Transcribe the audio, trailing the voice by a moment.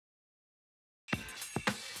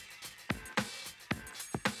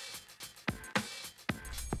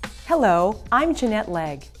Hello, I'm Jeanette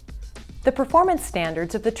Legg. The performance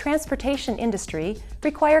standards of the transportation industry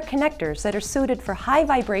require connectors that are suited for high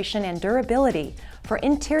vibration and durability for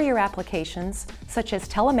interior applications such as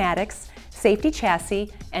telematics, safety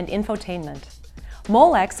chassis, and infotainment.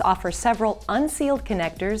 Molex offers several unsealed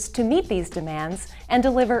connectors to meet these demands and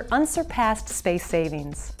deliver unsurpassed space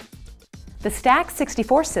savings. The Stack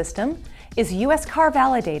 64 system is US car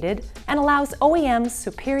validated and allows OEMs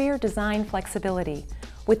superior design flexibility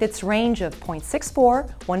with its range of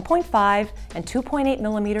 0.64, 1.5, and 2.8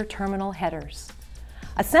 millimeter terminal headers.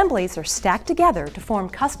 Assemblies are stacked together to form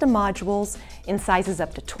custom modules in sizes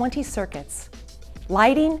up to 20 circuits.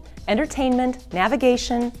 Lighting, entertainment,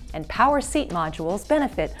 navigation, and power seat modules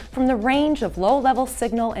benefit from the range of low-level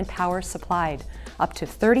signal and power supplied, up to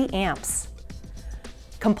 30 amps.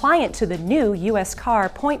 Compliant to the new US car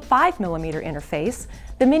 0.5 millimeter interface,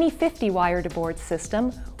 the Mini 50 wire-to-board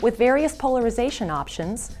system, with various polarization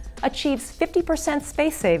options, achieves 50%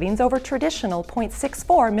 space savings over traditional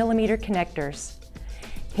 0.64 millimeter connectors.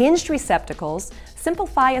 Hinged receptacles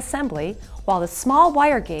simplify assembly, while the small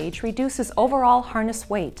wire gauge reduces overall harness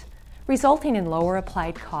weight, resulting in lower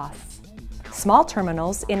applied costs. Small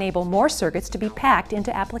terminals enable more circuits to be packed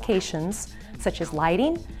into applications such as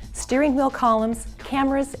lighting, steering wheel columns,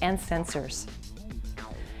 cameras, and sensors.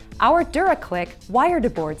 Our DuraClick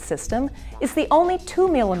wire-to-board system is the only 2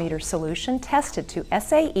 millimeter solution tested to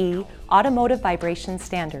SAE automotive vibration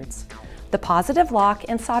standards. The positive lock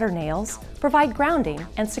and solder nails provide grounding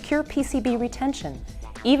and secure PCB retention,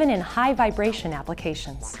 even in high vibration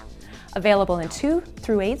applications. Available in 2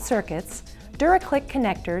 through 8 circuits, DuraClick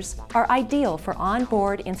connectors are ideal for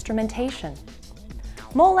onboard instrumentation.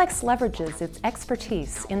 Molex leverages its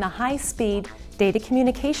expertise in the high-speed data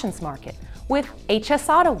communications market with HS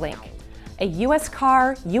AutoLink, a US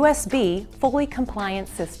car USB fully compliant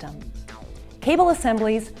system. Cable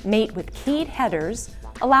assemblies mate with keyed headers,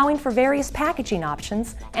 allowing for various packaging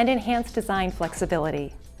options and enhanced design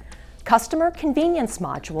flexibility. Customer convenience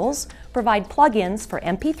modules provide plug-ins for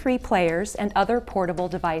MP3 players and other portable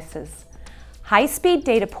devices. High-speed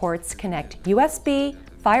data ports connect USB,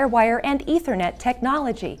 Firewire, and Ethernet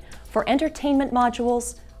technology for entertainment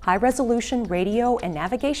modules, high-resolution radio and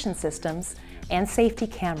navigation systems, and safety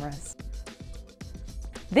cameras.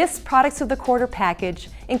 This Products of the Quarter package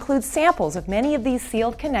includes samples of many of these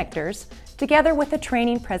sealed connectors, together with a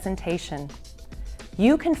training presentation.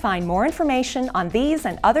 You can find more information on these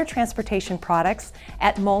and other transportation products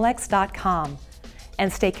at molex.com,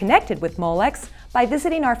 and stay connected with Molex by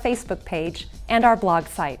visiting our Facebook page and our blog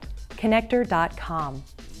site, connector.com.